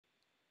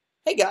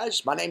Hey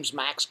guys, my name's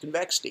Max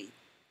Convexity.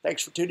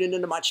 Thanks for tuning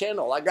into my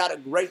channel. I got a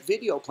great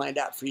video planned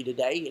out for you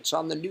today. It's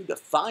on the new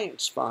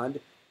Defiance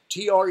fund,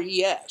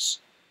 TRES.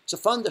 It's a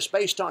fund that's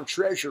based on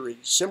treasuries,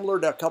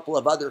 similar to a couple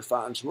of other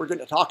funds. We're going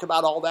to talk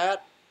about all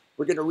that.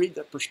 We're going to read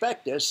the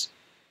prospectus.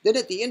 Then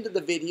at the end of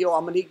the video,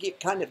 I'm going to get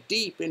kind of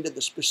deep into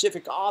the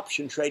specific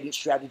option trading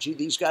strategy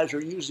these guys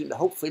are using to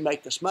hopefully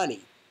make us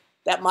money.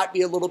 That might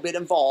be a little bit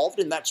involved,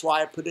 and that's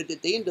why I put it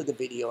at the end of the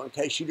video, in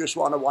case you just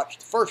want to watch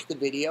the first of the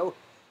video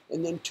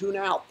and then tune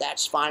out.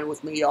 That's fine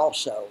with me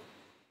also.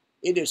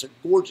 It is a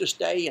gorgeous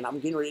day, and I'm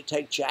getting ready to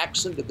take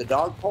Jackson to the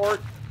dog park,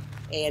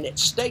 and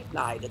it's steak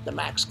night at the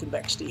Max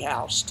Convexity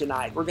house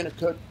tonight. We're going to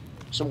cook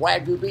some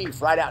Wagyu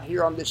beef right out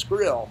here on this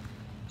grill.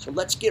 So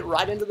let's get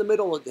right into the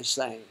middle of this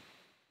thing.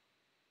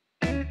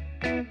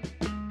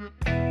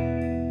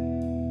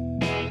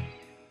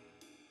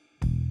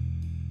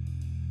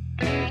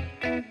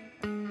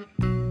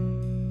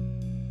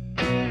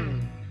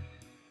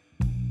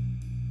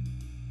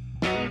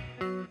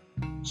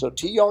 So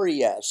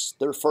TRES,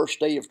 their first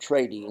day of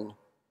trading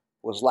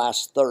was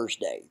last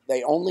Thursday.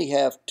 They only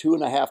have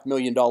 $2.5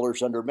 million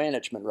under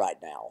management right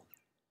now.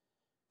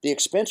 The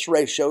expense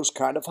ratio is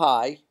kind of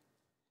high,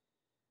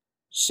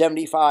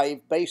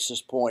 75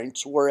 basis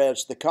points,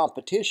 whereas the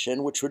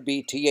competition, which would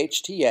be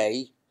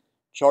THTA,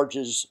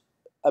 charges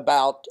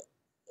about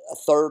a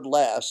third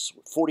less,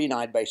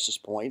 49 basis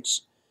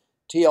points.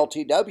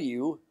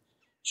 TLTW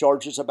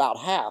charges about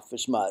half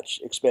as much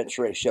expense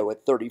ratio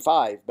at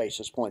 35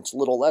 basis points, a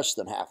little less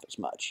than half as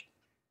much.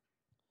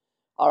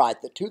 All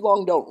right, the too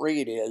long don't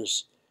read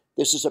is,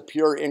 this is a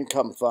pure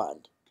income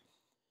fund.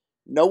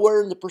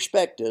 Nowhere in the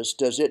prospectus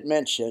does it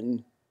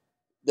mention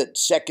that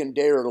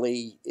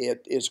secondarily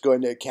it is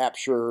going to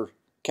capture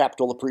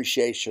capital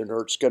appreciation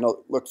or it's going to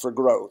look for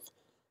growth.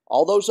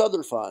 All those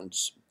other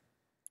funds,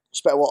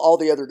 well, all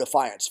the other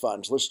Defiance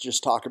funds, let's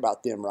just talk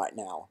about them right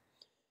now.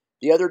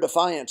 The other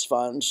Defiance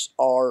funds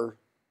are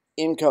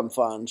income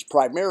funds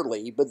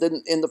primarily, but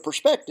then in the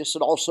prospectus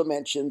it also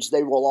mentions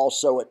they will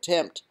also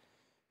attempt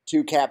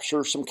to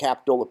capture some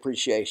capital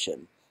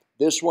appreciation.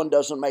 This one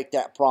doesn't make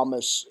that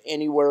promise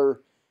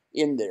anywhere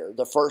in there.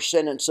 The first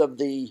sentence of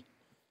the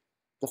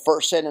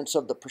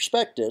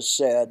prospectus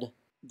said,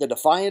 the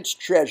Defiance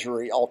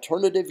Treasury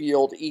Alternative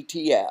Yield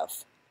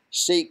ETF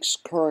seeks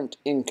current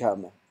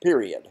income,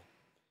 period.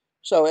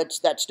 So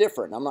that's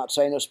different. I'm not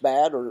saying it's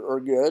bad or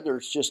good, or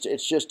it's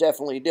just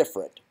definitely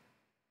different.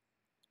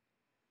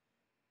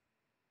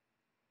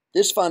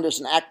 This fund is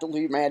an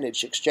actively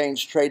managed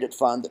exchange-traded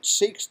fund that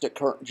seeks to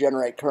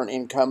generate current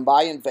income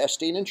by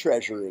investing in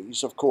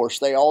treasuries. Of course,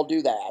 they all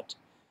do that.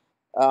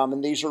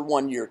 And these are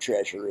one-year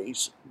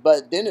treasuries.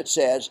 But then it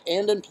says,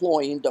 and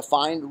employing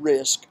defined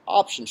risk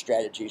option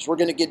strategies. We're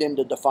going to get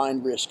into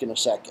defined risk in a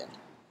second.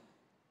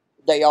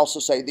 They also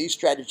say these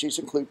strategies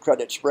include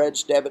credit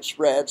spreads, debit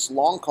spreads,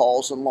 long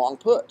calls, and long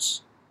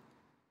puts.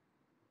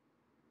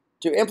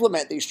 To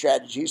implement these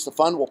strategies, the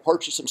fund will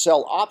purchase and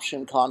sell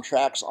option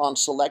contracts on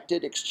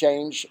selected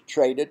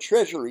exchange-traded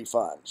treasury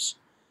funds.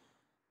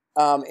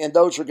 And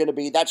those are going to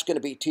be, that's going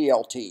to be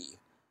TLT.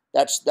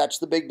 That's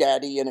the big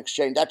daddy in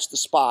exchange. That's the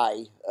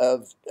SPY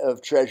of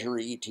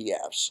treasury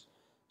ETFs.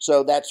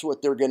 So that's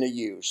what they're going to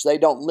use. They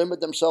don't limit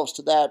themselves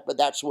to that, but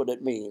that's what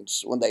it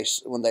means when they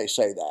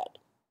say that.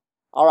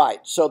 All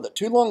right, so the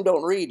too long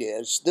don't read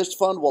is, this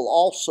fund will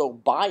also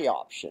buy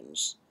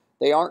options.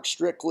 They aren't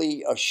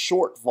strictly a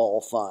short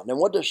vol fund. And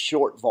what does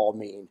short vol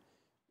mean?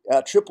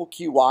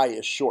 QQQY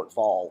is short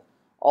vol.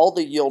 All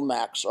the yield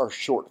max are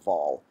short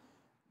vol.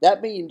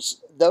 That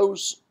means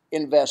those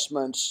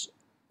investments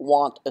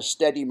want a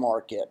steady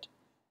market.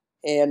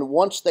 And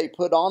once they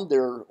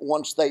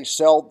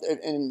sell,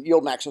 in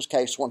yield max's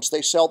case, once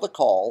they sell the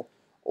call,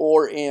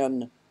 or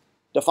in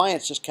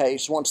Defiance's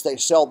case, once they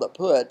sell the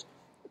put,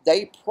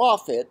 they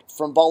profit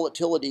from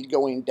volatility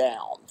going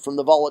down, from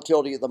the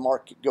volatility of the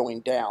market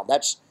going down.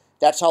 That's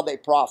how they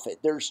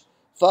profit.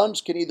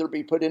 Funds can either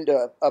be put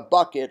into a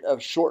bucket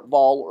of short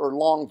vol or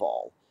long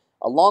vol.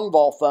 A long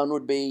vol fund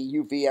would be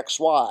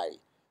UVXY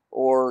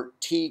or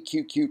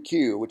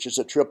TQQQ, which is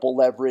a triple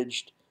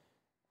leveraged,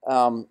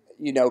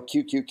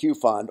 QQQ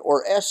fund,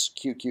 or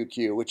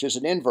SQQQ, which is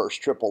an inverse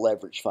triple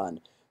leverage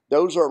fund.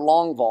 Those are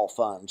long vol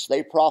funds.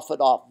 They profit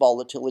off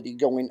volatility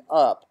going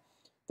up.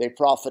 They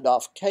profit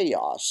off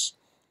chaos.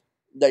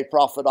 They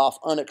profit off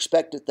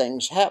unexpected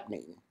things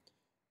happening.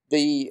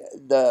 The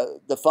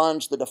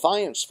funds, the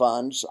Defiance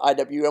funds,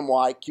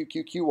 IWMY,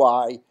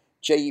 QQQY,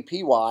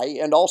 JEPY,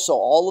 and also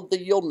all of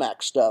the yield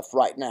max stuff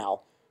right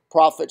now,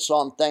 profits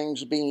on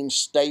things being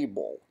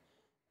stable.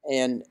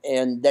 And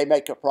they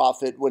make a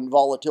profit when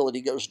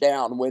volatility goes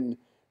down, when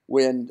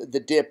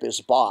the dip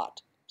is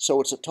bought. So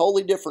it's a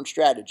totally different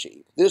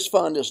strategy. This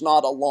fund is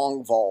not a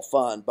long vol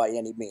fund by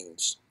any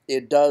means.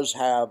 They do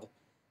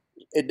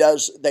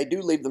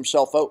leave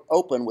themselves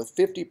open with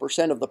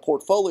 50% of the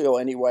portfolio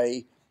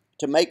anyway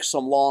to make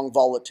some long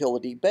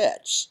volatility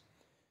bets.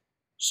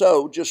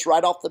 So just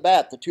right off the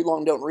bat, the too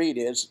long don't read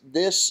is,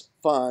 this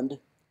fund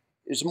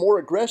is more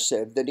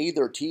aggressive than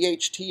either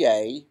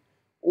THTA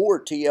or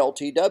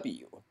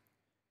TLTW.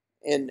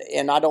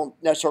 And I don't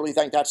necessarily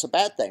think that's a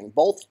bad thing.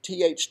 Both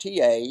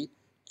THTA,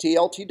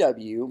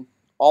 TLTW,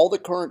 all the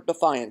current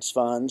Defiance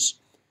funds,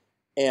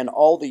 and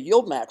all the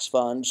Yield Max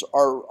funds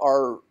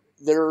are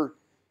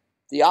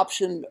the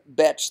option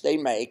bets they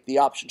make, the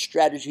option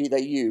strategy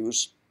they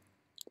use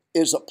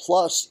is a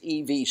plus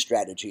EV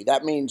strategy.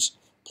 That means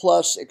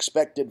plus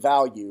expected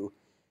value.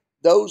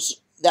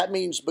 That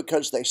means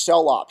because they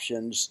sell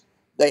options,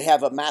 they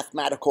have a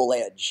mathematical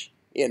edge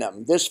in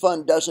them. This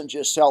fund doesn't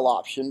just sell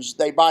options,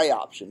 they buy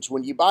options.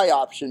 When you buy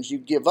options, you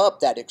give up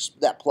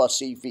that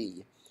plus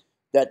EV,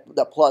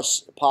 the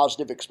plus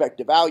positive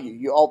expected value.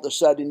 You all of a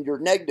sudden you're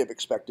negative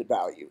expected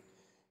value.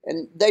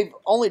 And they've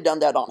only done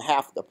that on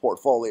half the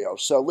portfolio.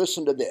 So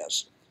listen to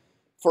this.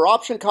 For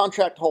option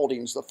contract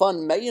holdings, the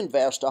fund may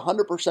invest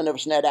 100% of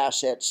its net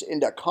assets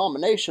into a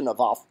combination of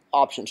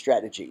option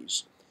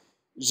strategies.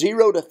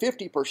 0 to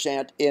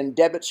 50% in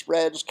debit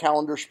spreads,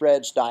 calendar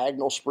spreads,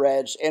 diagonal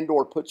spreads,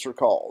 and/or puts or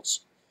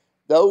calls.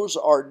 Those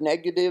are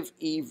negative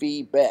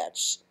EV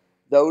bets.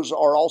 Those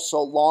are also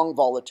long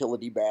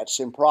volatility bets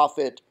in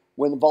profit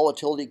when the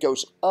volatility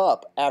goes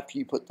up after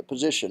you put the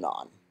position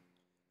on.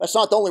 That's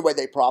not the only way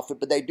they profit,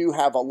 but they do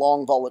have a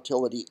long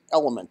volatility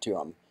element to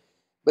them.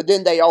 But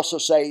then they also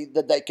say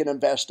that they can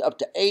invest up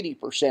to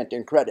 80%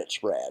 in credit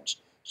spreads.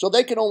 So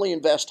they can only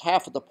invest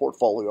half of the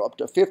portfolio, up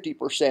to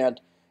 50%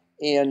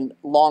 in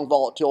long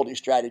volatility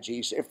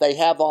strategies. If they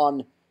have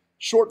on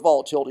short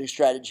volatility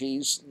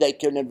strategies, they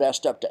can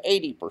invest up to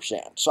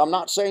 80%. So I'm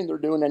not saying they're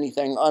doing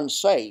anything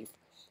unsafe.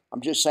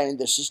 I'm just saying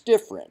this is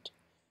different.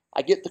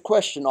 I get the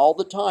question all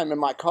the time in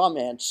my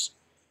comments,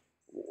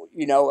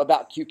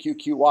 about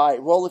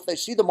QQQY. Well, if they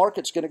see the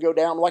market's going to go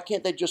down, why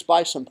can't they just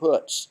buy some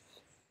puts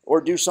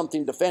or do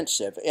something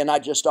defensive? And I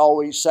just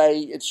always say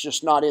it's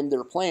just not in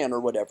their plan or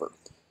whatever.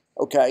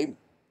 Okay.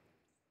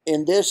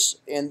 In this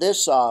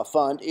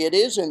fund, it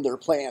is in their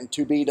plan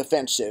to be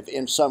defensive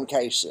in some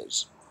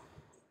cases.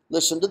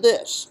 Listen to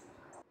this.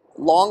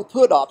 Long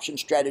put option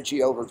strategy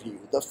overview.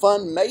 The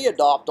fund may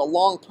adopt a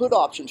long put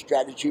option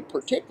strategy,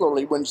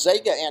 particularly when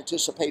Zega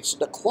anticipates a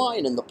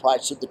decline in the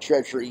price of the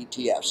Treasury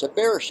ETFs, a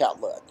bearish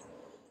outlook.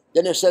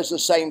 Then it says the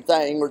same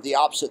thing or the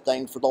opposite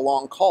thing for the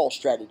long call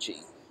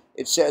strategy.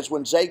 It says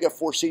when Zega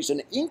foresees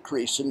an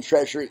increase in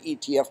Treasury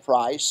ETF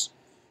price,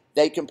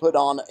 they can put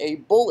on a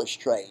bullish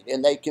trade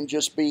and they can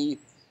just be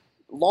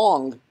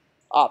long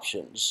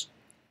options.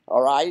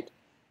 All right?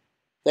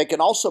 They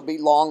can also be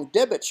long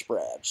debit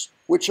spreads,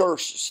 which are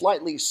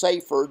slightly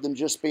safer than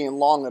just being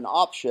long an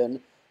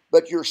option,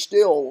 but you're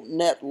still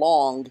net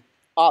long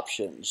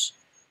options.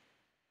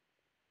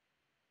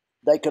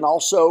 They can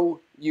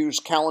also use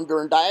calendar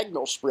and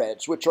diagonal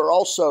spreads, which are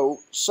also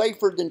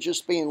safer than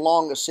just being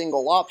long a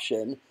single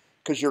option,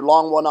 because you're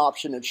long one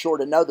option and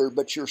short another,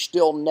 but you're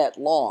still net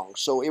long.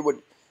 So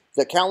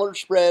the calendar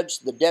spreads,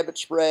 the debit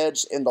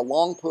spreads, and the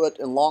long put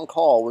and long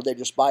call, where they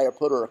just buy a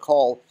put or a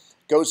call,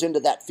 goes into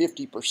that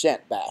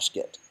 50%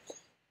 basket.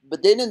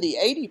 But then in the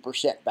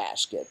 80%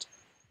 basket,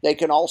 they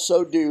can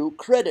also do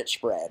credit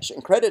spreads.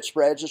 And credit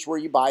spreads is where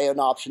you buy an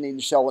option and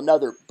you sell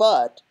another,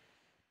 but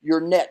you're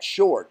net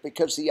short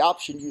because the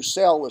option you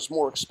sell is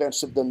more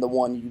expensive than the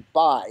one you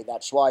buy.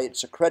 That's why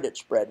it's a credit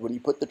spread. When you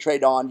put the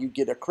trade on, you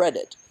get a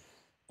credit.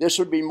 This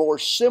would be more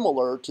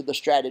similar to the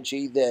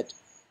strategy that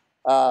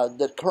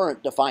the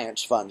current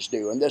Defiance funds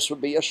do, and this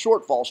would be a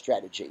short vol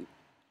strategy.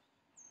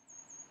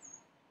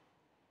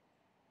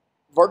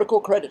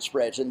 Vertical credit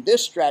spreads. In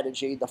this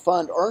strategy, the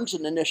fund earns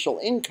an initial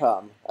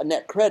income, a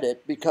net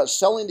credit, because it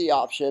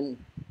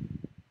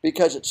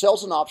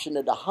sells an option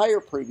at a higher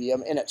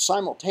premium and it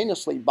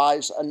simultaneously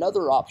buys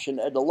another option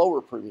at a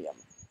lower premium.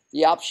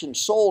 The option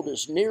sold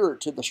is nearer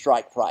to the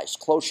strike price,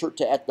 closer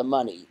to at the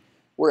money,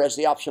 whereas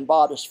the option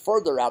bought is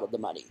further out of the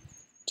money.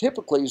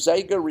 Typically,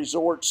 Zega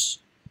resorts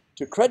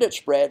to credit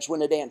spreads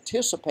when it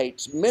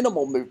anticipates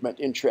minimal movement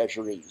in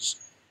treasuries.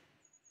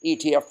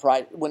 ETF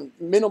price, when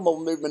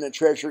minimal movement in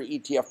Treasury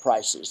ETF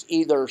prices,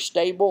 either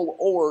stable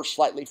or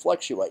slightly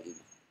fluctuating.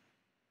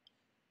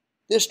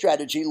 This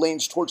strategy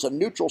leans towards a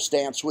neutral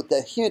stance with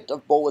a hint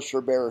of bullish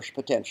or bearish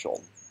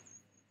potential.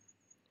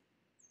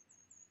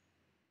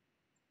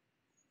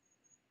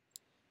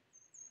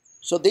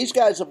 So these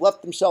guys have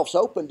left themselves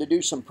open to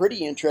do some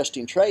pretty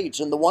interesting trades,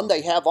 and the one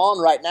they have on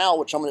right now,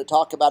 which I'm going to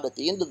talk about at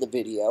the end of the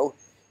video,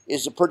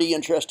 is a pretty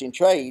interesting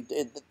trade.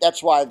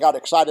 That's why I got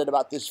excited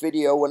about this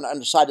video when I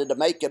decided to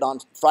make it on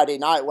Friday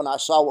night when I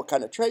saw what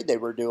kind of trade they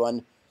were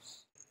doing.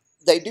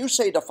 They do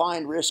say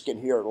defined risk in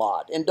here a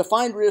lot, and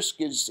defined risk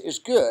is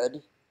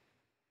good,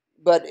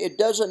 but it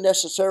doesn't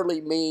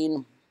necessarily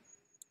mean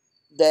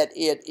that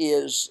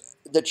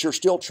you're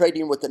still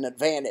trading with an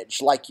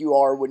advantage like you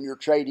are when you're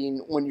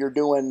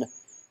doing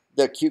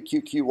the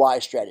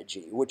QQQY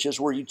strategy, which is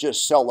where you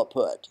just sell a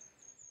put.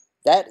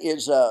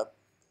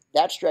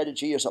 That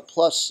strategy is a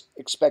plus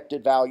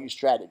expected value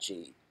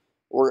strategy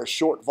or a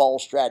short vol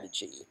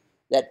strategy.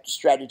 That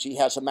strategy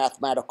has a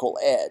mathematical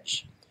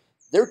edge.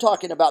 They're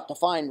talking about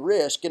defined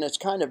risk, and it's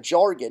kind of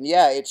jargon.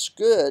 Yeah, it's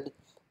good,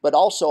 but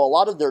also a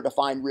lot of their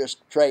defined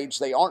risk trades,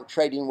 they aren't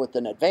trading with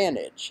an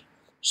advantage.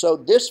 So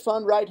this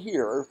fund right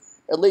here,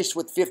 at least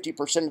with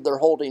 50% of their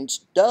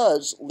holdings,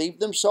 does leave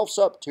themselves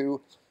up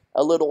to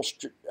a little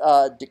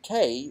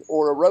decay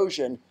or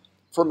erosion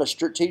from a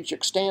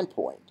strategic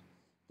standpoint.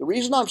 The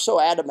reason I'm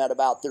so adamant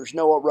about there's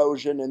no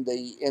erosion in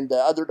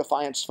the other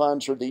Defiance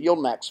funds or the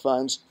YieldMax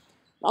funds,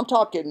 I'm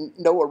talking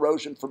no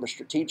erosion from a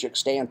strategic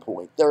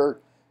standpoint. The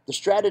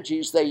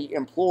strategies they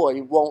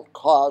employ won't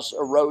cause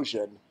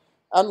erosion,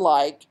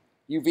 unlike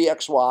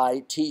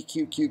UVXY,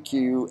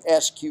 TQQQ,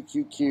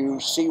 SQQQ,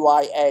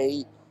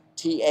 CYA,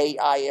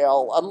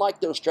 TAIL,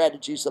 unlike those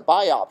strategies that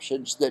buy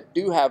options that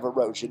do have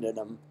erosion in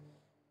them.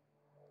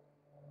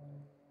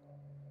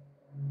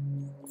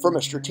 From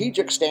a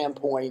strategic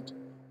standpoint,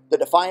 the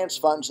Defiance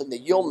funds and the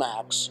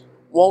YieldMax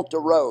won't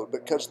erode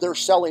because they're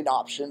selling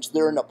options.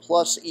 They're in a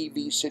plus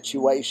EV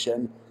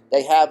situation.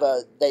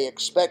 They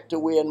expect to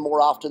win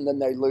more often than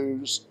they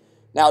lose.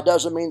 Now, it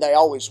doesn't mean they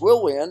always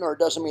will win, or it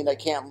doesn't mean they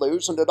can't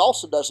lose, and it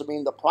also doesn't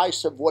mean the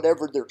price of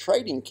whatever they're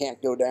trading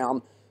can't go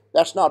down.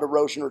 That's not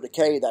erosion or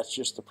decay, that's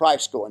just the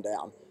price going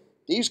down.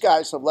 These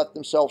guys have left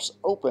themselves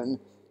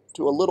open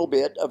to a little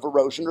bit of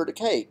erosion or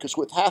decay, because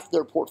with half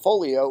their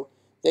portfolio,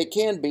 they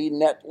can be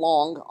net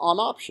long on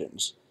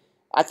options.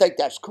 I think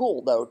that's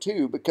cool, though,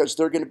 too, because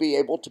they're going to be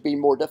able to be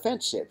more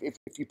defensive.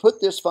 If you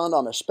put this fund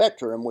on a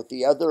spectrum with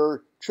the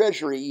other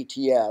Treasury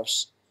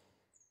ETFs,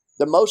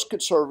 the most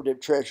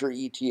conservative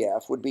Treasury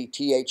ETF would be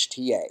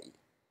THTA.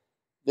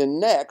 Then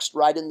next,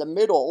 right in the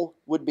middle,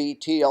 would be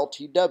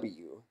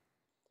TLTW.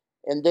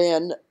 And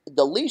then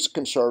the least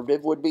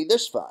conservative would be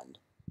this fund,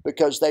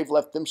 because they've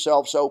left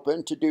themselves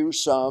open to do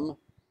some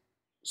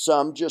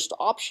just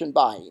option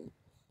buying.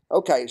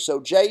 Okay, so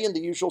Jay and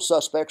the usual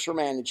suspects are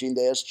managing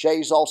this.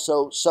 Jay's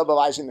also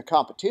supervising the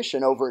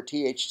competition over at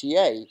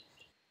THTA.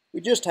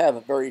 We just have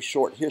a very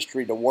short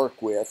history to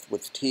work with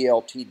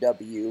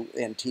TLTW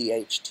and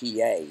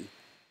THTA.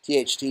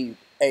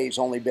 THTA's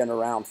only been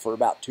around for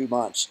about 2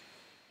 months.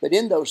 But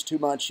in those 2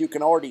 months, you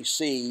can already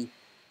see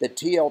that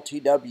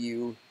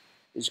TLTW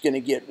is going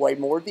to get way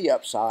more of the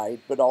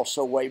upside, but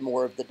also way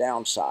more of the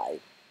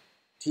downside.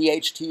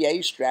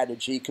 THTA's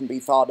strategy can be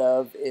thought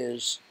of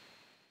as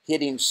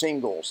hitting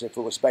singles if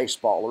it was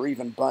baseball, or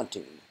even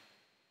bunting.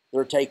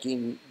 They're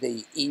taking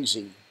the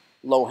easy,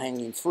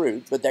 low-hanging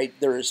fruit, but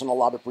there isn't a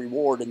lot of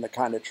reward in the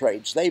kind of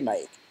trades they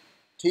make.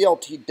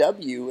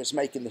 TLTW is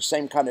making the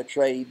same kind of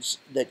trades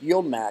that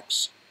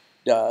YieldMax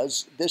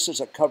does. This is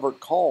a covered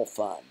call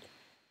fund.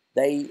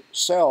 They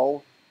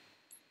sell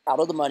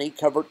out-of-the-money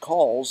covered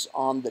calls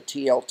on the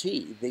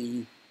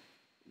TLT,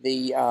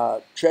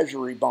 the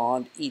Treasury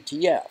bond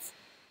ETF.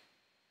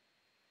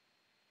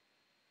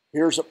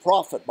 Here's a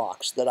profit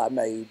box that I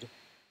made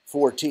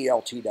for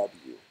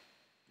TLTW.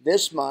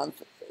 This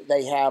month,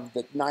 they have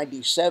the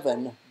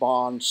 97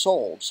 bonds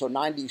sold. So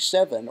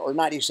 97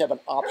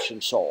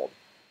 options sold.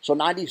 So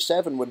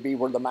 97 would be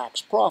where the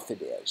max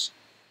profit is.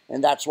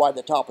 And that's why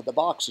the top of the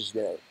box is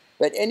there.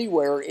 But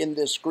anywhere in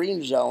this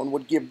green zone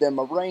would give them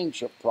a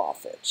range of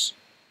profits.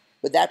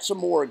 But that's a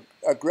more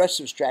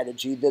aggressive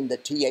strategy than the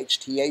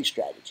THTA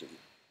strategy.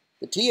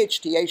 The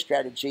THTA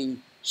strategy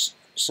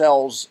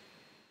sells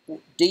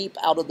deep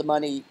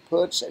out-of-the-money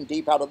puts and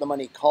deep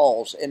out-of-the-money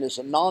calls, and is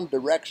a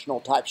non-directional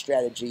type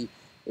strategy.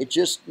 It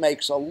just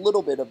makes a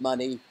little bit of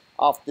money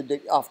off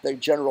the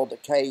general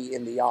decay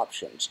in the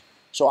options.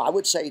 So I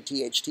would say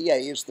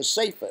THTA is the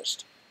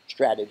safest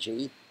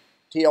strategy.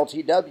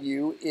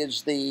 TLTW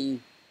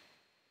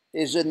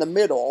is in the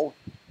middle,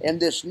 and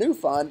this new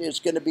fund is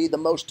going to be the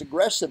most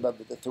aggressive of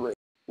the three.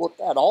 What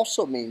that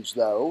also means,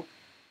 though,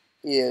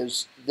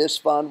 is this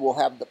fund will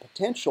have the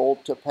potential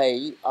to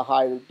pay a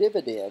higher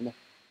dividend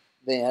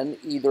than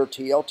either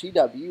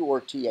TLTW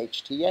or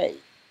THTA.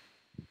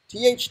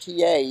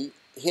 THTA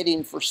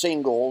hitting for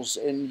singles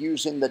and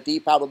using the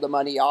deep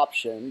out-of-the-money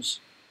options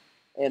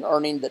and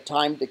earning the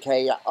time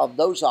decay of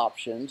those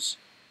options,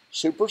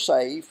 super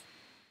safe,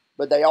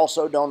 but they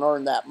also don't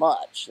earn that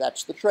much.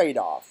 That's the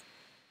trade-off.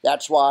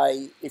 That's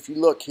why, if you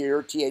look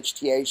here,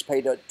 THTA's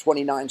paid a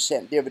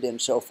 29-cent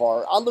dividend so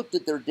far. I looked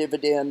at their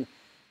dividend.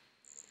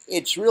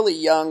 It's really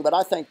young, but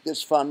I think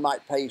this fund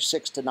might pay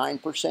 6 to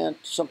 9%,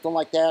 something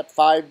like that,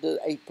 5 to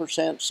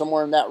 8%,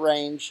 somewhere in that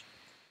range,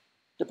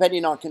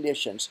 depending on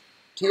conditions.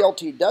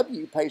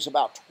 TLTW pays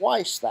about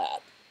twice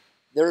that.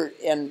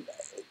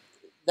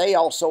 They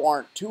also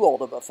aren't too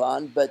old of a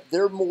fund, but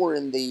they're more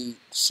in the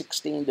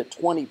 16 to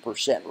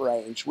 20%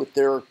 range with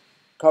their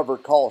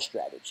covered call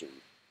strategy.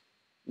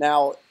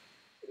 Now,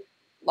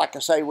 like I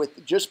say,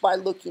 just by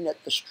looking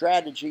at the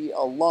strategy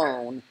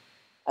alone,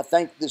 I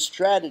think the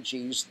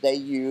strategies they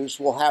use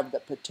will have the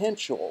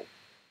potential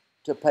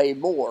to pay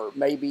more,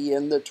 maybe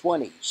in the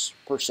 20%,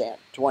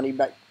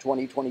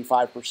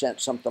 25%,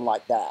 something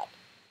like that.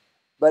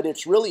 But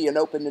it's really an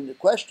open-ended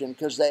question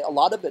because a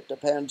lot of it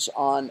depends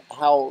on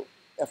how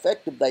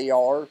effective they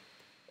are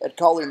at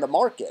calling the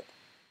market.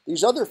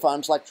 These other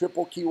funds like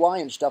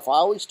QQQY and stuff, I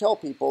always tell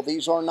people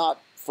these are not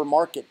for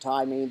market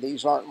timing.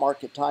 These aren't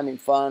market timing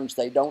funds.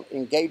 They don't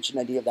engage in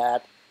any of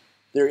that.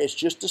 It's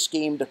just a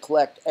scheme to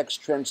collect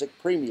extrinsic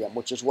premium,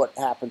 which is what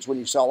happens when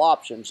you sell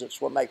options. It's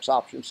what makes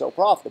options so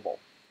profitable.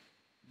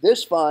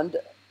 This fund,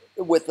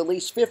 with at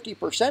least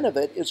 50% of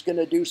it, is going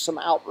to do some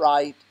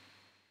outright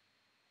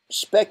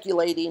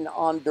speculating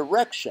on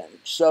direction.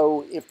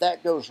 So if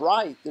that goes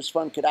right, this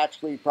fund could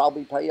actually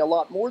probably pay a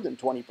lot more than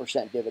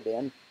 20%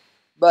 dividend,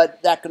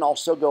 but that can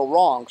also go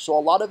wrong. So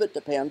a lot of it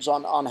depends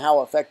on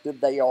how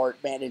effective they are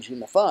at managing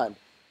the fund.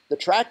 The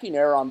tracking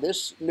error on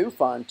this new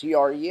fund,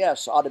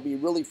 TRES, ought to be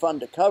really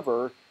fun to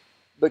cover,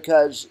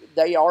 because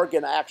they are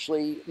going to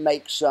actually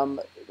make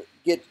some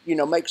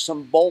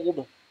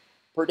bold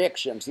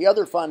predictions. The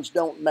other funds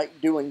don't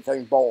do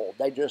anything bold.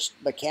 They just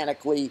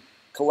mechanically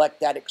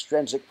collect that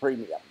extrinsic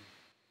premium.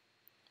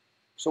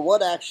 So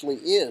what actually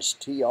is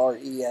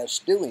TRES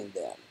doing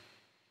then?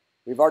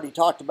 We've already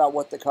talked about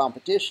what the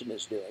competition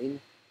is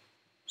doing.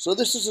 So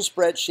this is a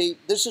spreadsheet.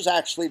 This is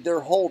actually their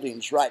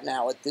holdings right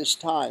now at this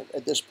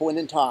point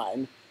in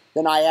time.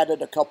 Then I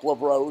added a couple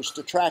of rows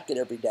to track it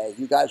every day.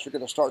 You guys are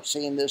going to start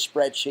seeing this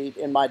spreadsheet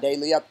in my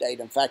daily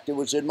update. In fact, it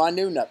was in my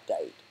noon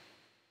update.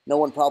 No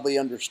one probably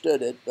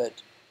understood it,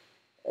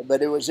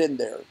 but it was in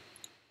there.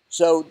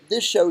 So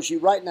this shows you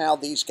right now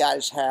these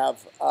guys have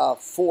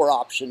 4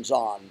 options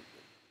on.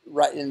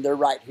 And they're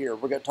right here.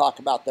 We're going to talk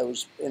about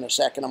those in a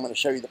second. I'm going to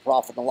show you the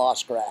profit and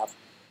loss graph.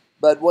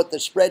 But what the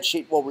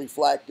spreadsheet will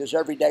reflect is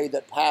every day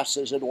that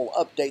passes, it will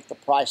update the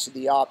price of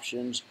the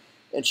options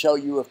and show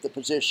you if the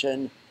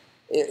position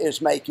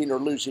is making or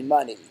losing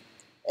money.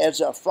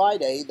 As of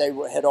Friday, they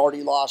had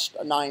already lost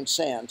 9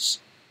 cents.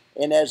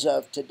 And as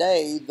of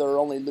today, they're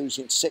only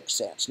losing 6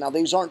 cents. Now,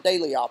 these aren't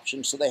daily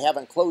options, so they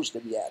haven't closed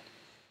them yet.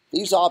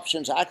 These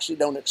options actually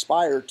don't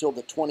expire till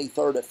the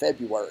 23rd of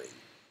February.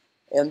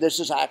 And this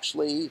is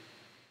actually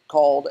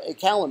called a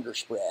calendar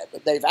spread.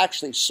 They've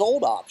actually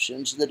sold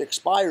options that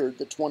expired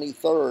the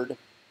 23rd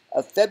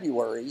of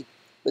February,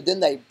 but then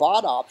they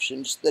bought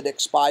options that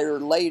expire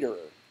later.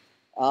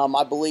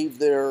 I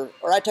believe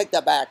I take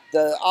that back.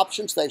 The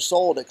options they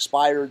sold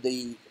expired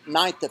the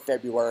 9th of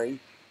February.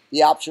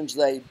 The options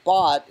they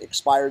bought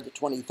expired the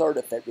 23rd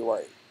of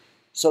February.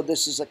 So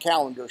this is a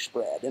calendar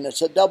spread, and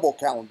it's a double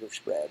calendar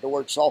spread,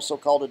 or it's also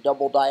called a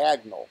double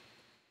diagonal.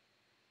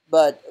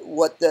 But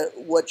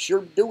what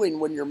you're doing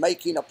when you're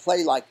making a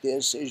play like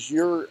this is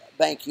you're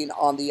banking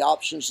on the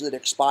options that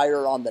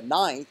expire on the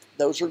 9th.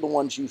 Those are the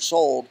ones you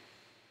sold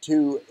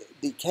to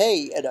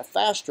decay at a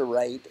faster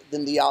rate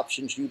than the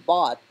options you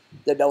bought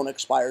that don't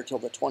expire till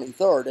the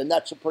 23rd. And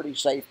that's a pretty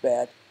safe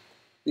bet,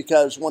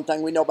 because one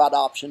thing we know about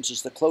options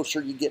is the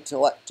closer you get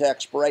to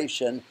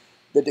expiration,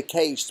 the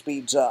decay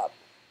speeds up.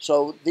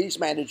 So these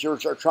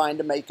managers are trying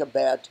to make a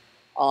bet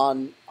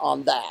on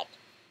that.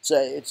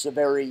 It's a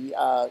very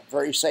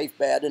very safe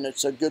bet, and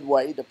it's a good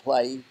way to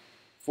play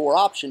for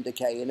option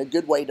decay and a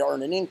good way to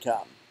earn an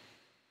income.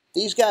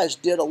 These guys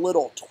did a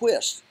little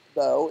twist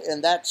though,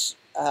 and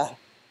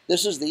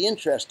this is the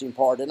interesting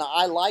part, and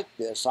I like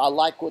this. I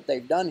like what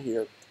they've done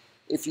here.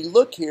 If you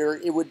look here,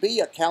 it would be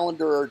a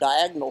calendar or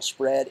diagonal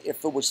spread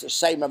if it was the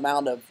same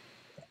amount of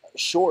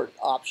short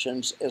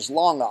options as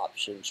long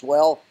options.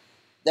 Well,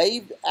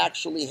 they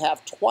actually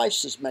have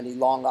twice as many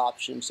long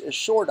options as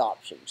short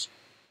options.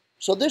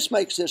 So this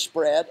makes this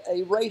spread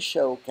a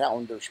ratio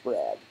calendar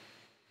spread,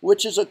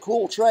 which is a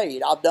cool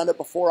trade. I've done it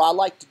before. I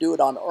like to do it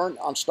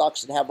on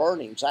stocks that have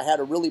earnings. I had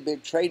a really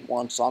big trade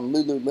once on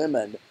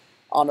Lululemon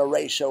on a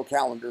ratio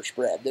calendar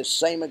spread, this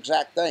same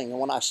exact thing. And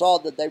when I saw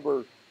that they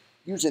were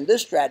using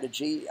this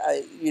strategy,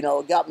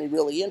 it got me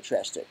really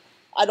interested.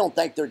 I don't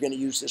think they're going to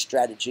use this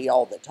strategy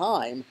all the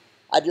time.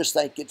 I just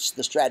think it's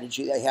the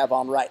strategy they have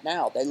on right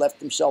now. They left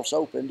themselves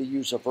open to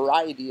use a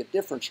variety of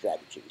different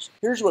strategies.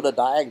 Here's what a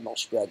diagonal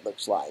spread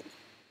looks like.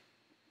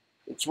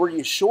 It's where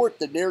you short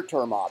the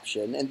near-term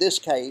option. In this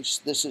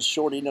case, this is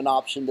shorting an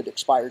option that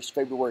expires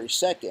February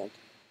 2nd,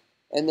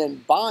 and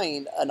then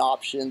buying an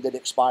option that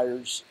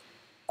expires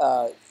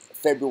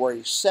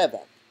February 7th.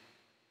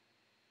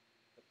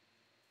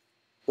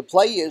 The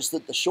play is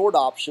that the short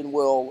option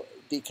will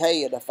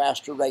decay at a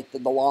faster rate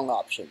than the long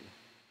option.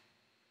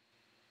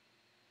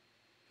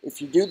 If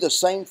you do the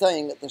same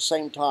thing at the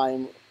same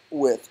time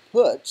with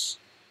puts,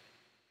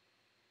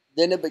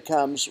 then it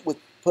becomes, with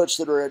puts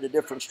that are at a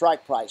different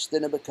strike price,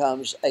 then it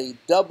becomes a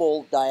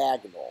double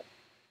diagonal.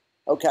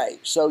 Okay,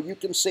 so you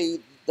can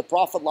see the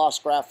profit loss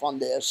graph on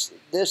this.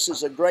 This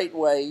is a great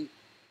way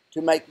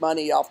to make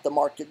money off the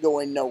market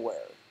going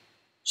nowhere.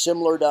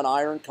 Similar to an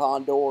iron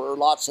condor or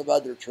lots of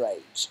other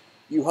trades.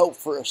 You hope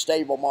for a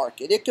stable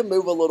market. It can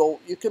move a little,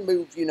 you can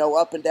move,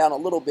 up and down a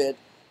little bit,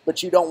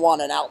 but you don't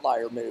want an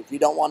outlier move. You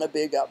don't want a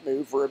big up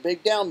move or a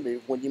big down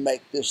move when you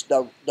make this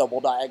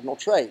double diagonal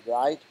trade,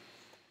 right?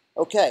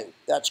 Okay,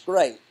 that's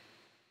great.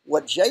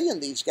 What Jay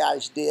and these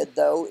guys did,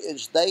 though,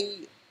 is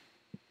they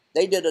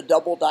did a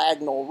double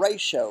diagonal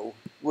ratio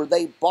where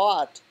they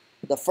bought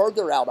the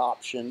further out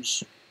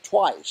options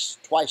twice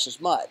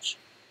as much.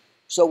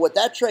 So what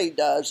that trade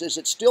does is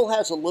it still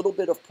has a little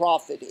bit of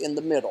profit in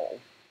the middle.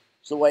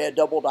 It's the way a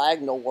double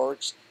diagonal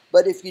works.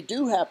 But if you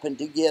do happen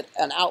to get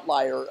an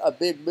outlier, a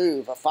big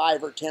move, a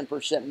 5 or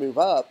 10% move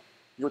up,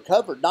 you're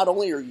covered. Not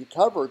only are you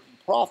covered, you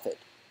profit.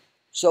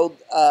 So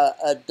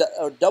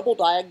a double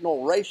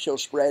diagonal ratio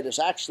spread is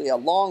actually a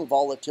long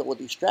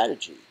volatility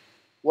strategy.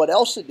 What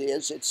else it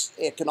is,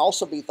 it can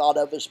also be thought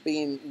of as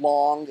being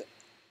long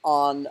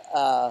on,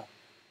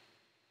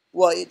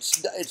 well,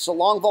 it's a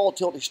long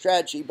volatility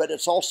strategy, but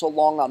it's also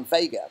long on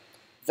Vega.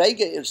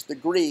 Vega is the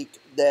Greek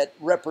that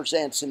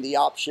represents in the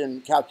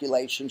option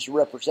calculations,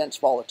 represents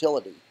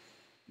volatility.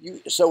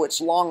 So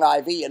it's long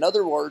IV. In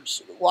other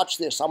words, watch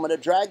this. I'm going to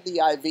drag the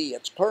IV.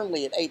 It's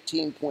currently at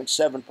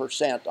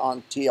 18.7%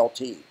 on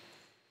TLT.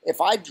 If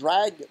I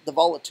drag the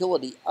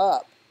volatility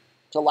up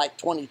to like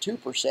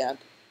 22%,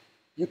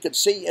 you can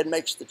see it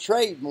makes the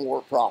trade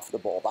more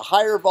profitable. The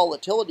higher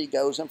volatility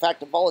goes, in fact,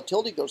 the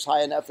volatility goes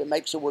high enough, it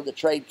makes it where the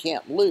trade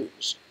can't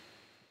lose.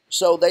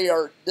 So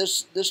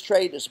this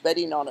trade is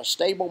betting on a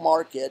stable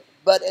market,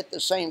 but at the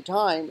same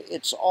time,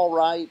 it's all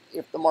right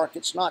if the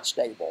market's not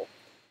stable.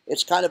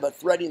 It's kind of a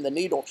threading the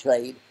needle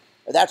trade.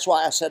 That's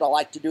why I said I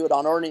like to do it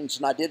on earnings,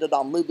 and I did it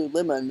on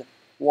Lululemon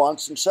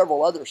once and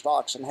several other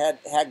stocks and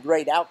had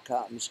great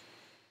outcomes.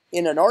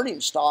 In an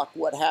earnings stock,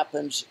 what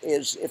happens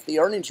is if the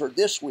earnings are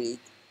this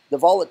week, the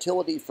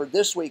volatility for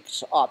this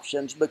week's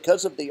options,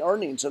 because of the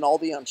earnings and all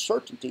the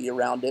uncertainty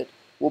around it,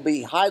 will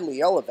be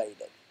highly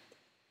elevated.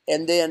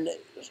 And then,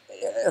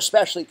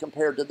 especially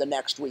compared to the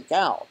next week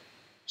out.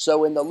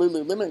 So in the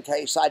Lululemon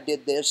case, I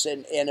did this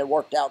and it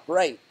worked out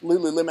great.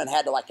 Lululemon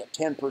had like a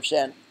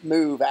 10%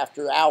 move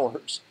after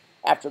hours,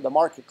 after the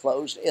market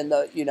closed, and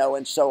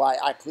so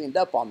I cleaned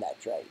up on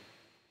that trade.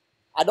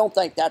 I don't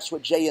think that's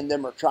what Jay and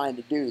them are trying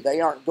to do.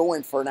 They aren't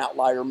going for an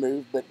outlier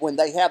move, but when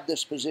they have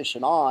this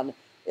position on,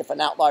 if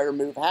an outlier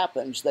move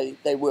happens,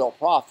 they will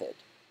profit.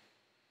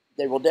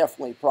 They will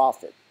definitely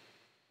profit.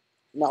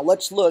 Now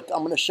let's look. I'm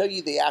going to show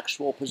you the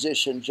actual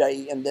position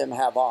Jay and them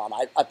have on.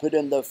 I put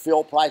in the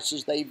fill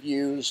prices they've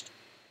used.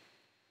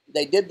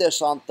 They did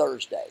this on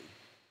Thursday.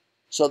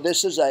 So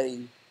this is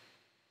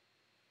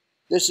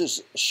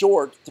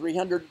short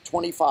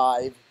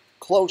 325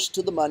 close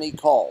to the money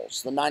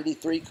calls, the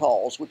 93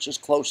 calls, which is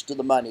close to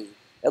the money,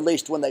 at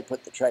least when they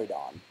put the trade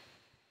on.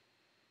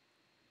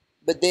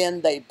 But then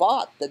they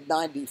bought the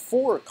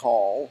 94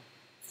 call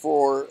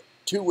for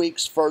 2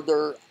 weeks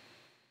further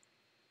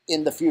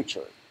in the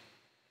future.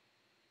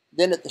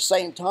 Then at the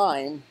same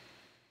time,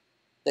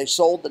 they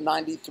sold the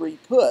 93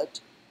 put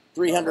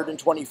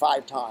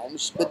 325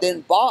 times, but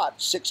then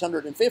bought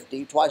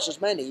 650, twice as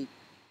many,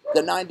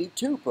 the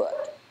 92 put.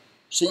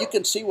 So you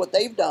can see what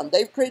they've done.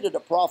 They've created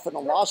a profit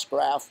and loss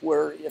graph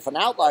where if an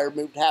outlier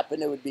move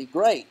happened, it would be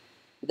great.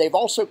 But they've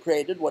also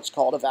created what's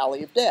called a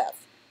valley of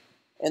death.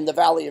 And the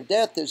valley of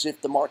death is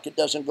if the market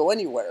doesn't go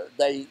anywhere,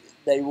 they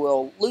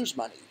will lose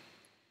money.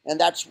 And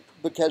that's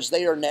because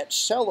they are net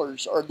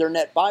sellers, or they're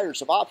net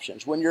buyers of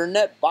options. When you're a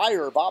net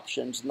buyer of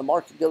options and the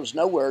market goes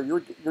nowhere,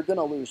 you're going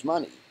to lose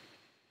money.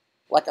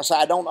 Like I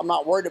said, I'm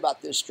not worried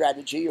about this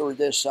strategy or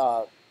this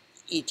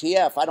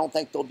ETF. I don't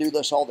think they'll do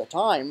this all the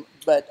time,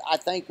 but I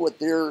think what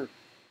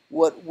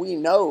we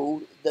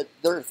know that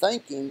they're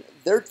thinking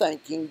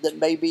that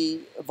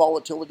maybe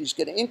volatility is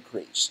going to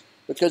increase.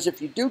 Because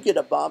if you do get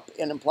a bump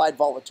in implied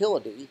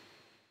volatility,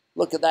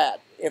 look at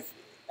that.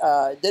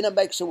 Then it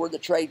makes it where the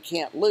trade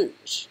can't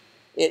lose.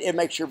 It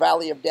makes your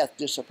valley of death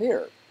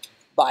disappear.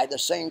 By the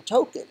same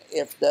token,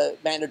 if the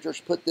managers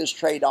put this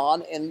trade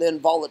on and then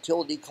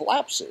volatility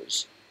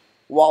collapses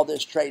while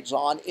this trade's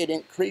on, it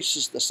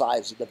increases the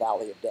size of the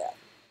valley of death.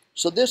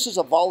 So this is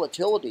a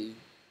volatility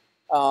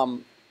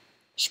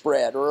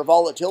spread or a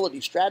volatility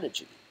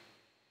strategy.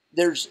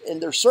 There's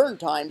certain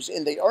times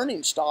in the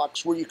earning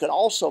stocks where you can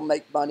also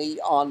make money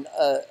on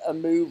a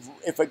move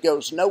if it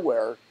goes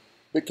nowhere,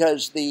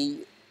 because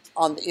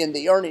in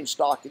the earning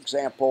stock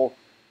example,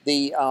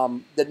 the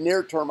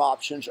near-term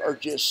options are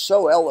just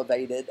so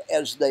elevated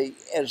as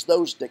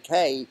those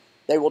decay,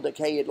 they will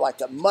decay at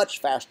like a much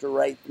faster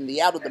rate than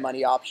the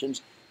out-of-the-money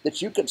options,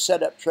 that you can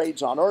set up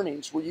trades on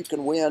earnings where you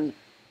can win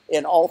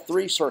in all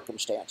three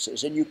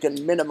circumstances, and you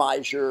can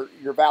minimize your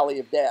valley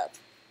of death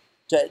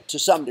to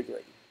some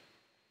degree.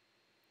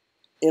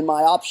 In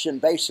my option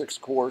basics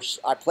course,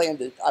 I plan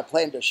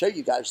to show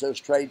you guys those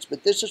trades,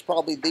 but this is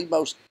probably the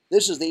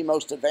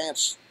most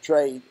advanced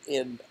trade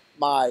in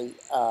my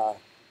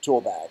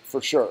tool bag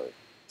for sure.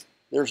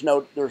 There's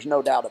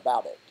no doubt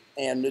about it,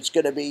 and it's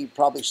going to be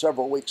probably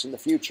several weeks in the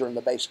future in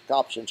the basic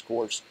options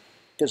course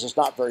because it's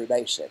not very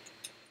basic.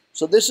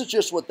 So this is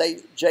just what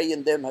Jay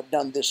and them have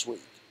done this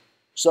week.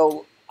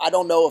 So I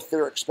don't know if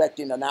they're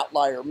expecting an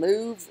outlier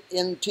move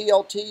in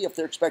TLT, if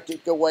they're expecting it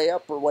to go way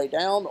up or way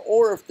down,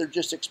 or if they're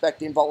just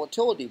expecting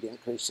volatility to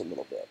increase a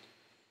little bit.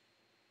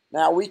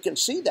 Now we can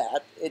see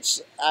that.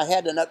 I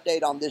had an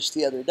update on this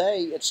the other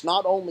day. It's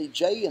not only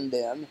Jay and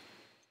them.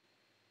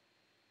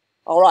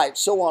 All right,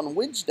 so on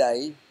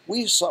Wednesday,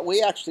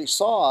 we actually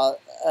saw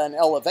an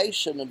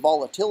elevation in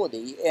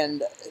volatility,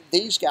 and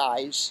these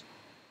guys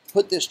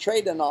put this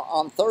trade in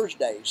on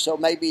Thursday, so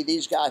maybe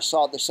these guys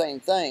saw the same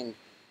thing.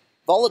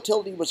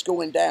 Volatility was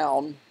going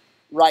down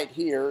right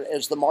here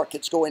as the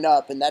market's going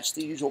up, and that's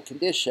the usual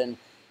condition.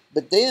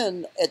 But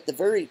then at the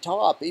very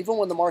top, even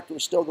when the market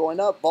was still going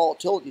up,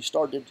 volatility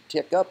started to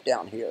tick up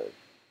down here.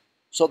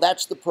 So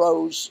that's the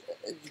pros.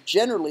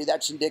 Generally,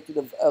 that's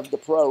indicative of the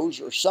pros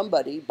or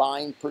somebody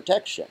buying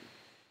protection.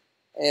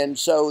 And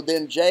so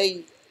then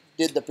Jay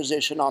did the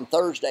position on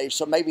Thursday,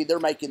 so maybe they're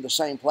making the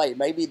same play.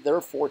 Maybe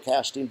they're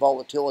forecasting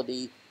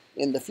volatility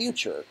in the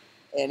future.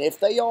 And if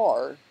they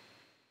are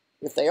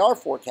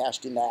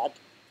forecasting that,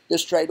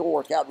 this trade will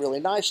work out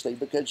really nicely,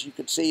 because you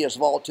could see as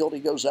volatility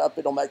goes up,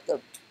 it'll make the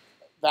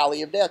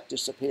valley of death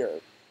disappear.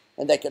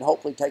 And they can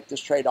hopefully take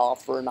this trade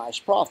off for a nice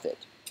profit.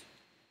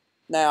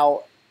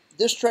 Now,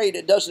 this trade,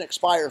 it doesn't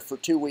expire for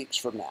 2 weeks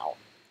from now.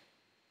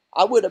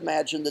 I would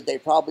imagine that they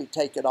probably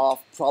take it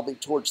off probably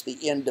towards the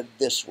end of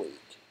this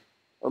week,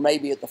 or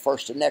maybe at the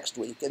first of next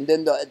week. And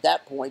then at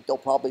that point, they'll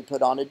probably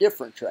put on a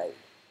different trade.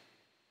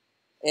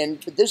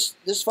 And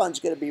this fund's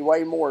going to be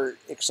way more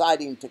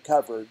exciting to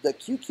cover. The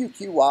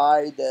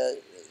QQQY, the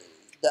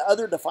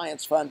other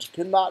Defiance funds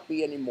could not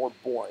be any more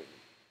boring.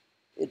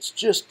 It's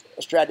just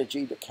a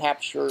strategy to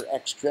capture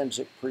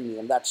extrinsic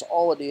premium. That's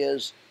all it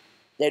is.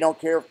 They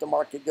don't care if the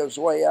market goes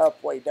way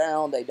up, way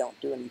down. They don't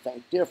do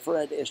anything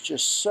different. It's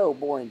just so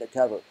boring to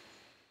cover.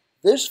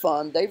 This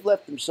fund, they've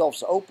left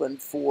themselves open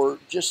for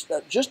just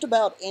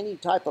about any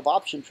type of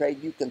option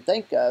trade you can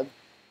think of.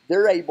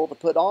 They're able to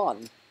put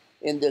on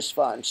in this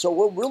fund. So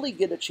we'll really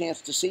get a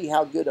chance to see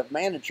how good of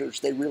managers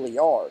they really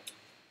are.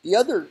 The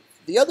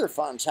other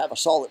funds have a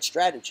solid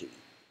strategy,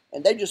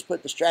 and they just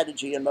put the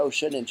strategy in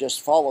motion and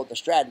just follow the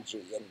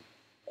strategy,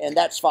 and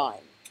that's fine.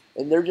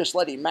 And they're just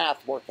letting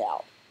math work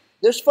out.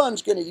 This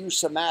fund's going to use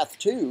some math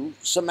too.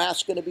 Some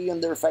math's going to be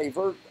in their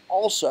favor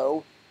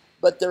also,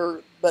 but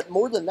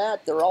more than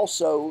that, they're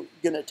also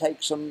going to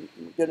take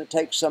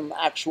some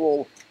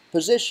actual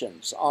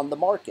positions on the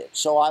market.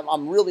 So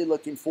I'm really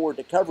looking forward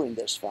to covering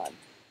this fund.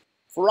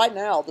 For right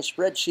now, the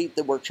spreadsheet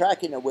that we're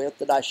tracking it with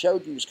that I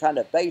showed you is kind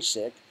of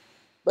basic,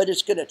 but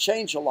it's going to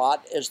change a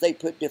lot as they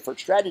put different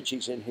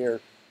strategies in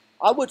here.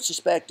 I would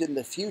suspect in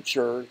the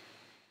future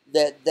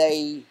that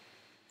they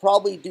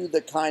probably do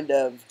the kind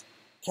of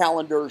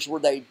calendars where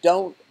they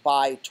don't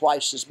buy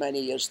twice as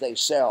many as they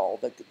sell,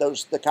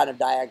 the kind of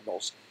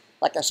diagonals.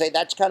 Like I say,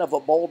 that's kind of a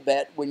bold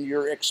bet when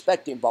you're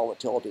expecting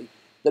volatility.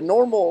 The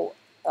normal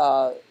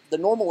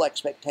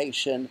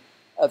expectation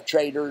of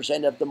traders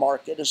and of the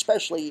market,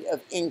 especially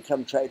of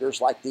income traders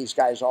like these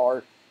guys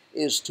are,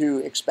 is to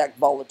expect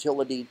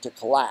volatility to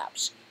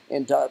collapse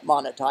and to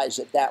monetize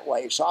it that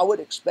way. So I would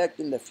expect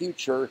in the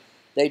future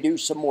they do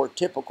some more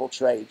typical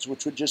trades,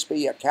 which would just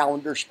be a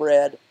calendar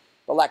spread.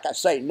 But like I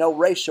say, no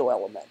ratio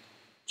element,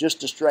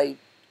 just a straight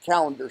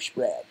calendar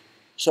spread.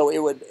 So it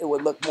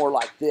would look more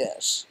like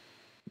this,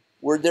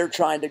 where they're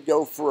trying to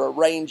go for a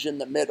range in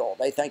the middle.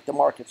 They think the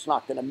market's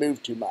not going to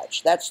move too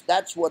much.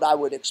 That's what I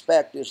would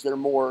expect is their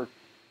more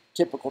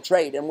typical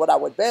trade. And what I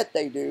would bet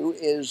they do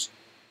is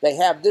they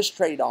have this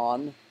trade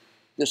on,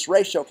 this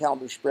ratio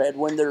calendar spread,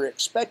 when they're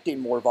expecting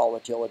more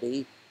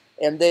volatility.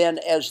 And then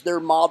as their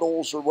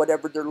models or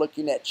whatever they're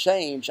looking at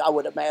change, I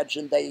would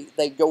imagine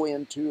they go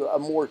into a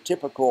more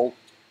typical,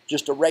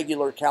 just a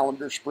regular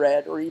calendar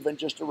spread or even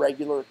just a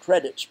regular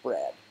credit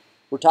spread.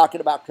 We're talking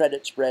about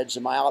credit spreads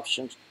in my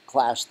options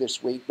class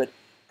this week, but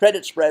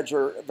credit spreads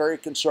are a very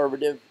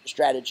conservative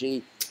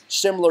strategy,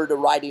 similar to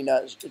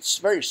it's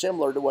very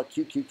similar to what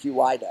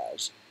QQQY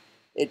does.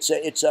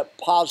 It's a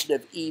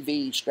positive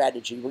EV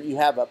strategy where you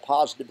have a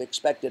positive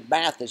expected,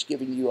 math is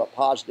giving you a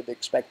positive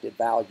expected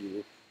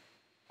value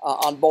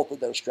on both of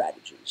those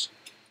strategies.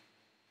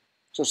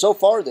 So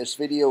far this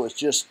video has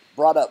just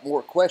brought up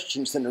more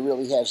questions than it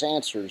really has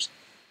answers.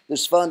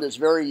 This fund is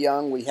very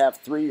young. We have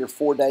 3 or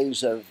 4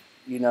 days of,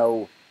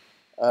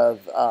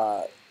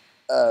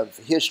 of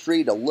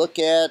history to look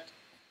at.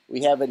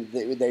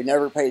 They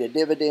never paid a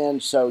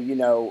dividend, so,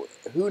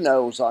 who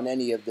knows on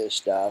any of this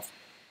stuff.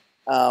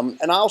 And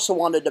I also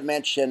wanted to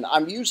mention,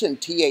 I'm using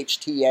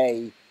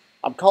THTA.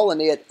 I'm calling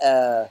it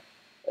a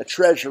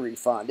treasury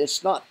fund.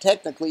 It's not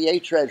technically a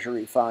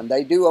treasury fund.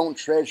 They do own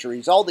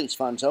treasuries. All these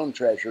funds own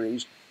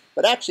treasuries.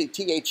 But actually,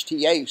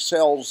 THTA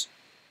sells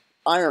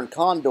iron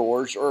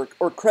condors or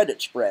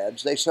credit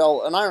spreads. They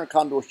sell, an iron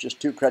condor is just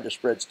 2 credit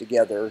spreads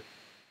together.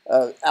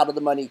 Out of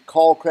the money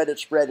call credit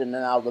spread and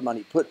an out of the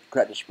money put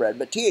credit spread.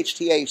 But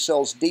THTA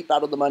sells deep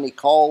out of the money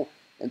call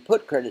and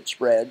put credit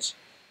spreads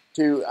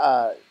to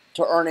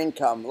earn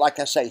income. Like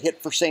I say,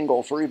 hit for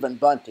singles or even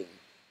bunting.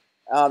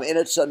 And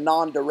it's a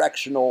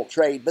non-directional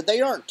trade, but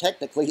they aren't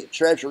technically a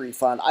treasury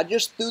fund. I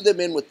just threw them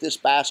in with this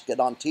basket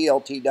on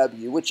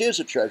TLTW, which is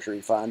a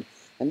treasury fund.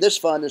 And this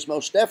fund is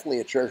most definitely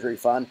a treasury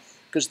fund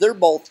because they're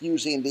both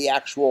using the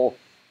actual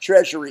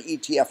treasury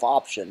ETF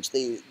options,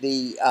 the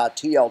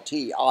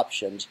TLT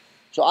options.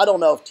 So I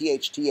don't know if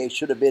THTA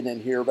should have been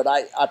in here, but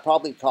I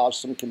probably caused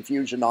some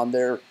confusion on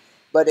there.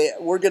 But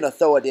we're going to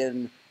throw it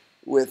in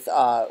with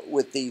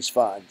these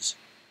funds.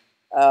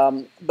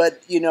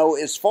 But,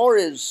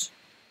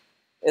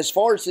 as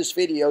far as this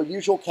video,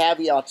 usual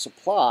caveats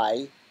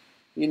apply.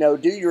 Do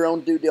your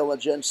own due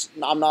diligence.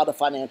 I'm not a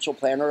financial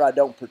planner. I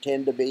don't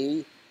pretend to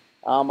be.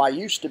 I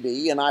used to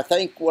be, and I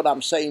think what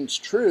I'm saying is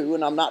true,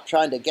 and I'm not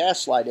trying to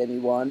gaslight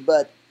anyone,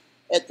 but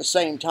at the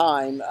same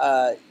time,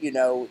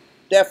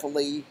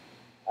 definitely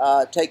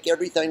take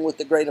everything with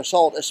a grain of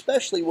salt,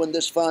 especially when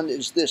this fund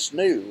is this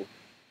new.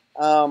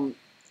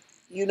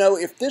 You know,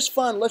 if this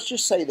fund, let's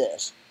just say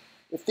this,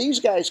 if these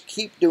guys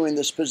keep doing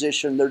this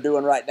position they're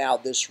doing right now,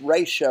 this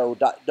ratio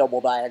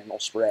double diagonal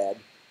spread,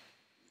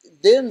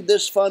 then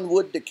this fund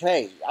would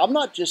decay. I'm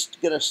not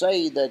just going to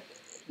say that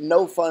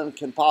no fund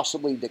can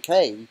possibly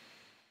decay.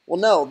 Well,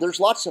 no, there's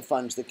lots of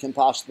funds that can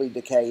possibly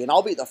decay, and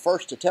I'll be the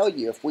first to tell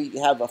you if we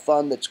have a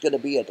fund that's going to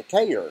be a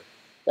decayer.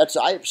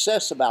 I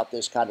obsess about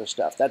this kind of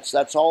stuff.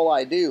 That's all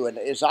I do, and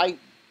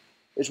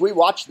as we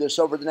watch this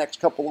over the next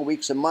couple of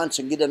weeks and months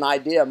and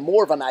get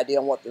more of an idea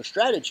on what their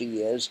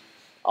strategy is,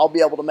 I'll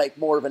be able to make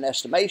more of an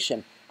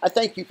estimation. I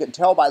think you can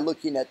tell by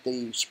looking at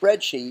the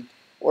spreadsheet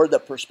or the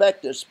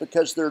prospectus,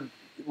 because they're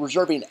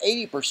reserving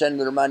 80% of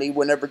their money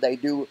whenever they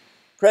do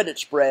credit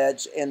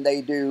spreads and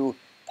they do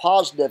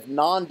positive,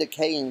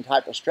 non-decaying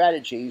type of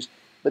strategies,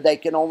 but they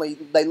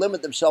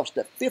limit themselves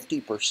to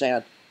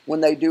 50%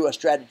 when they do a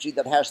strategy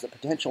that has the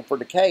potential for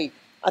decay.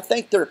 I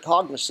think they're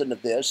cognizant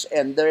of this,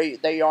 and they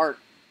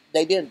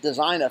didn't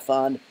design a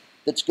fund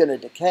that's going to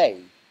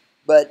decay,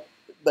 but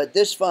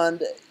this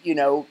fund, you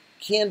know,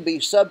 can be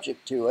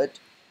subject to it,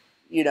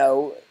 you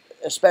know,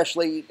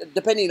 especially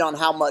depending on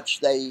how much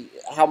they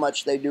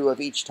do of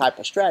each type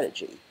of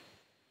strategy.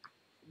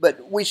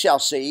 But we shall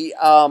see.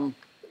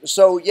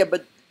 So yeah,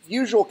 but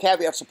usual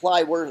caveats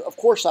apply. Of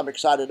course I'm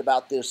excited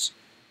about this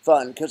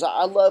fund because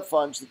I love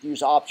funds that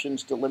use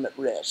options to limit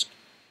risk.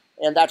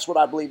 And that's what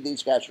I believe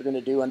these guys are going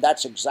to do, and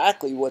that's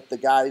exactly what the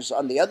guys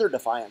on the other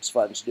Defiance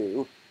funds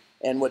do,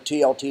 and what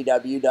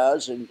TLTW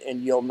does, and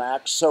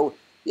YieldMax. So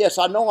yes,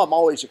 I know I'm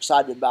always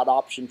excited about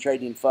option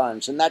trading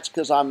funds, and that's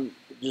because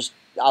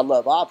I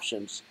love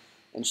options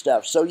and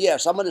stuff. So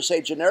yes, I'm going to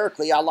say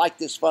generically, I like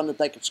this fund and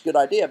think it's a good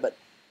idea,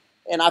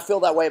 and I feel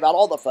that way about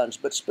all the funds.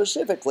 But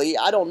specifically,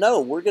 I don't know.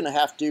 We're going to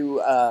have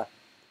to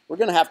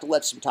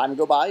let some time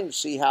go by and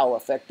see how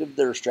effective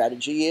their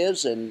strategy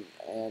is, and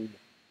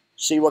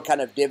see what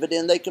kind of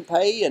dividend they can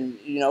pay, and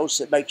you know,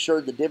 make sure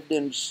the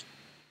dividends,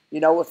 you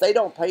know, if they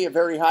don't pay a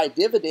very high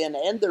dividend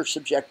and they're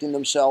subjecting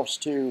themselves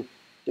to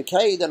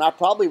decay, then I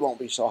probably won't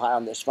be so high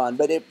on this fund.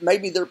 But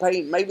maybe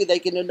they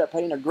can end up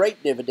paying a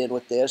great dividend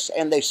with this,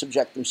 and they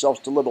subject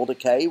themselves to little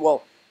decay.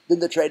 Well, then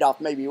the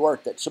trade-off may be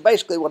worth it. So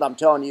basically, what I'm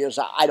telling you is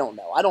I don't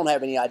know. I don't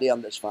have any idea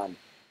on this fund.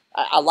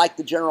 I like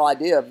the general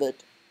idea of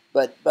it,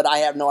 but I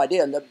have no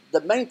idea. And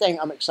the main thing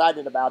I'm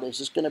excited about is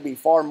it's going to be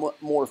far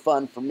more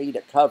fun for me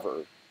to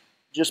cover,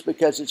 just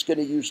because it's going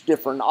to use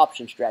different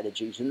option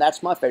strategies. And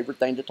that's my favorite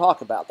thing to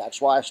talk about.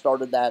 That's why I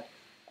started that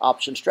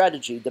option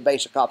strategy, the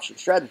basic option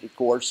strategy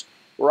course,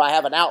 where I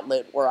have an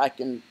outlet where I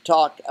can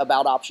talk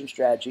about option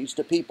strategies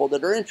to people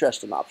that are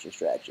interested in option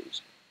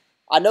strategies.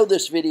 I know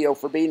this video,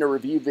 for being a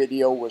review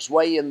video, was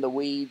way in the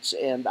weeds,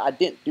 and I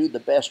didn't do the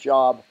best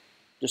job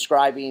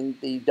describing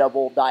the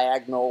double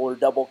diagonal or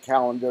double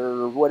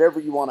calendar or whatever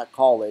you want to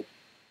call it.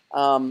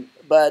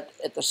 But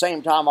at the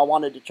same time, I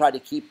wanted to try to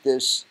keep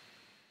this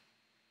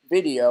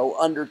video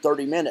under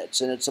 30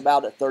 minutes, and it's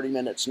about at 30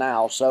 minutes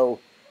now, so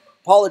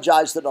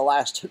apologize that it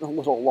lasted a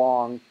little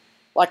long.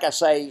 Like I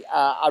say,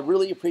 I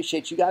really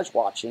appreciate you guys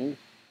watching,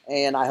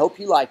 and I hope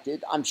you liked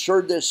it. I'm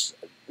sure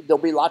there'll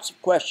be lots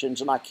of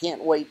questions, and I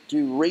can't wait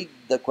to read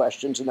the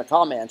questions in the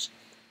comments.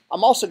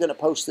 I'm also going to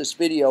post this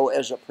video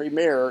as a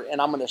premiere,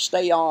 and I'm going to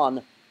stay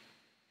on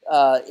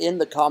in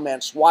the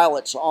comments while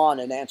it's on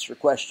and answer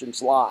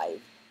questions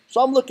live.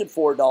 So I'm looking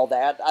forward to all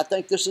that. I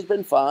think this has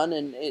been fun,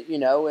 and it's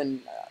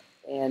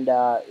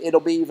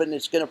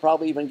going to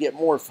probably even get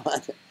more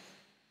fun.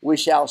 We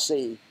shall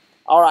see.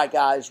 All right,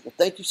 guys. Well,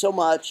 thank you so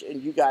much,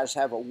 and you guys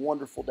have a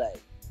wonderful day.